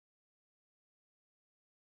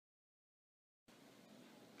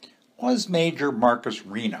Was Major Marcus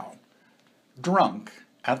Reno drunk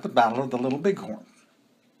at the Battle of the Little Bighorn?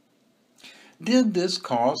 Did this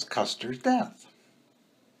cause Custer's death?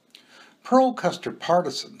 Pro-Custer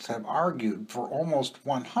partisans have argued for almost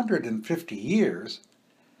 150 years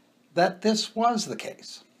that this was the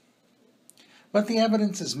case, but the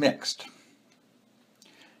evidence is mixed.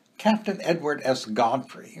 Captain Edward S.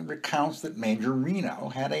 Godfrey recounts that Major Reno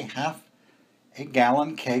had a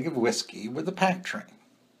half-gallon keg of whiskey with the pack train.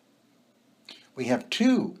 We have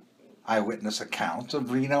two eyewitness accounts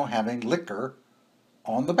of Reno having liquor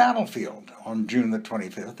on the battlefield on June the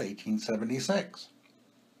 25th, 1876.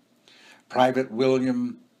 Private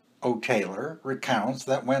William O. Taylor recounts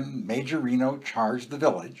that when Major Reno charged the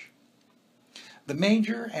village, the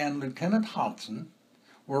Major and Lieutenant Hodson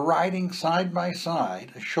were riding side by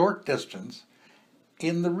side a short distance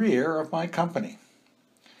in the rear of my company.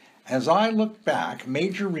 As I looked back,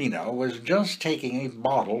 Major Reno was just taking a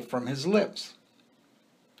bottle from his lips.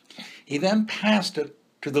 He then passed it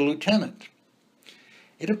to the lieutenant.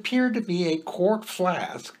 It appeared to be a quart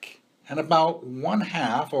flask and about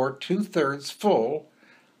 1/2 or 2/3 full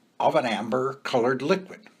of an amber-colored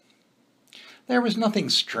liquid. There was nothing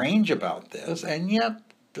strange about this, and yet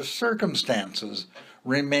the circumstances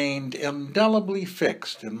remained indelibly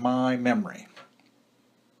fixed in my memory.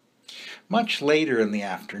 Much later in the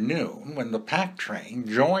afternoon, when the pack train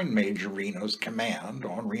joined Major Reno's command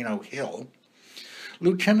on Reno Hill,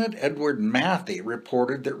 Lieutenant Edward Matthey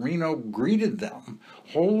reported that Reno greeted them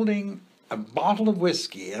holding a bottle of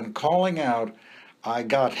whiskey and calling out, "I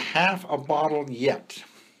got half a bottle yet."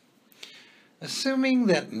 Assuming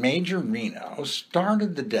that Major Reno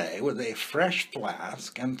started the day with a fresh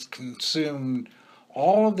flask and consumed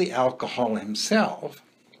all of the alcohol himself,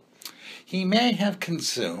 he may have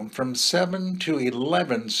consumed from 7 to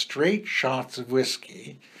 11 straight shots of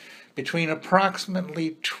whiskey between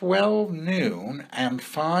approximately 12 noon and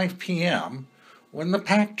 5 p.m. when the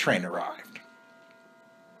pack train arrived.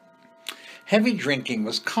 Heavy drinking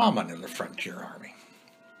was common in the Frontier Army.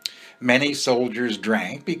 Many soldiers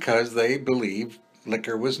drank because they believed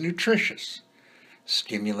liquor was nutritious,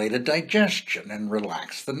 stimulated digestion, and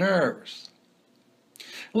relaxed the nerves.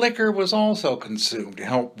 Liquor was also consumed to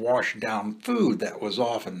help wash down food that was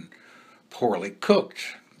often poorly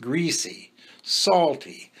cooked, greasy,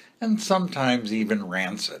 salty, and sometimes even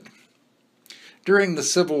rancid. During the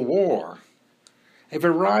Civil War, a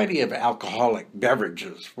variety of alcoholic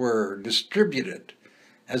beverages were distributed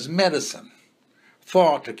as medicine,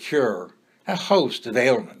 thought to cure a host of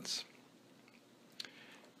ailments.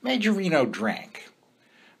 Major Reno drank,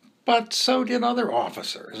 but so did other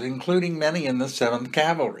officers, including many in the 7th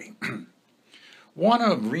Cavalry. One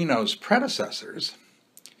of Reno's predecessors,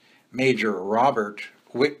 Major Robert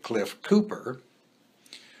Wycliffe Cooper,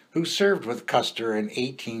 who served with Custer in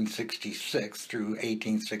 1866 through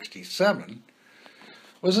 1867,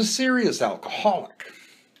 was a serious alcoholic.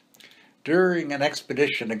 During an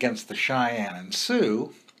expedition against the Cheyenne and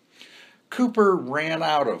Sioux, Cooper ran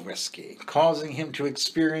out of whiskey, causing him to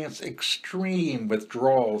experience extreme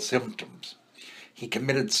withdrawal symptoms. He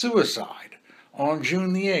committed suicide on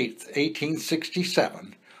June the 8th,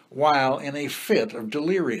 1867, while in a fit of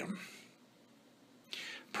delirium.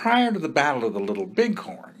 Prior to the Battle of the Little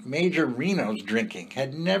Bighorn, Major Reno's drinking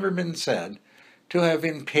had never been said to have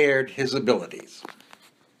impaired his abilities.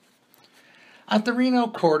 At the Reno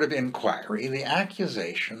Court of Inquiry, the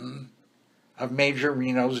accusation of Major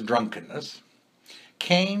Reno's drunkenness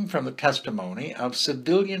came from the testimony of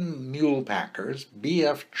civilian mule packers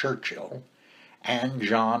B.F. Churchill and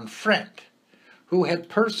John Frent, who had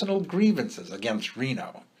personal grievances against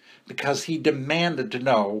Reno because he demanded to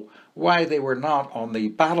know why they were not on the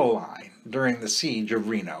battle line during the siege of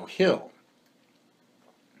Reno Hill.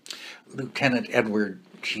 Lieutenant Edward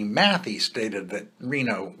G. Matthey stated that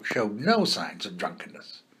Reno showed no signs of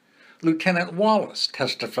drunkenness. Lieutenant Wallace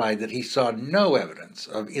testified that he saw no evidence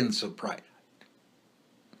of insobriety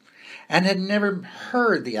and had never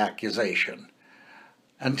heard the accusation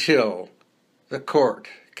until the court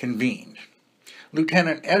convened.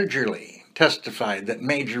 Lieutenant Edgerly testified that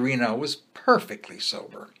Major Reno was perfectly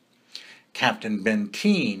sober. Captain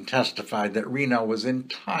Benteen testified that Reno was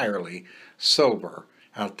entirely sober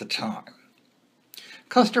at the time.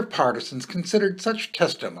 Custer partisans considered such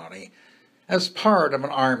testimony as part of an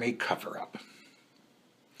Army cover-up.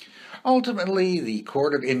 Ultimately, the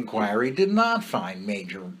Court of Inquiry did not find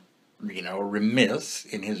Major Reno remiss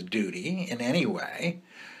in his duty in any way,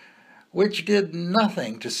 which did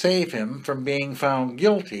nothing to save him from being found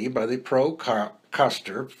guilty by the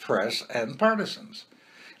pro-Custer press and partisans,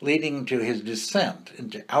 leading to his descent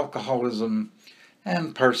into alcoholism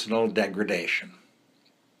and personal degradation.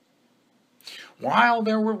 While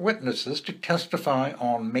there were witnesses to testify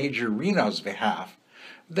on Major Reno's behalf,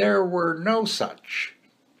 there were no such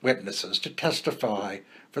witnesses to testify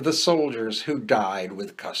for the soldiers who died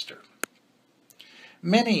with Custer.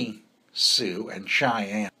 Many Sioux and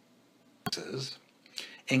Cheyenne witnesses,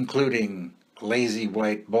 including Lazy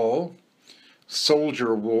White Bull,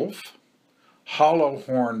 Soldier Wolf, Hollow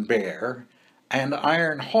Horn Bear, and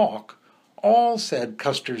Iron Hawk, all said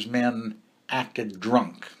Custer's men acted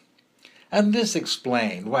drunk. And this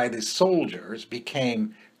explained why the soldiers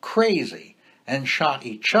became crazy and shot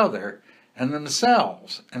each other and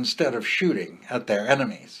themselves instead of shooting at their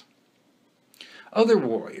enemies. Other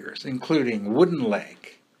warriors, including Wooden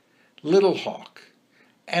Leg, Little Hawk,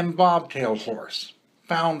 and Bobtail Horse,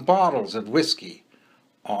 found bottles of whiskey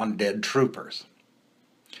on dead troopers.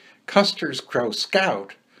 Custer's Crow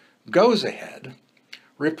Scout, Goes Ahead,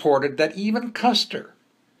 reported that even Custer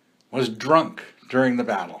was drunk during the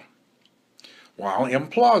battle. While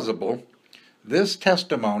implausible, this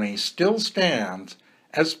testimony still stands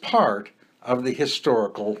as part of the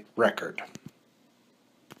historical record.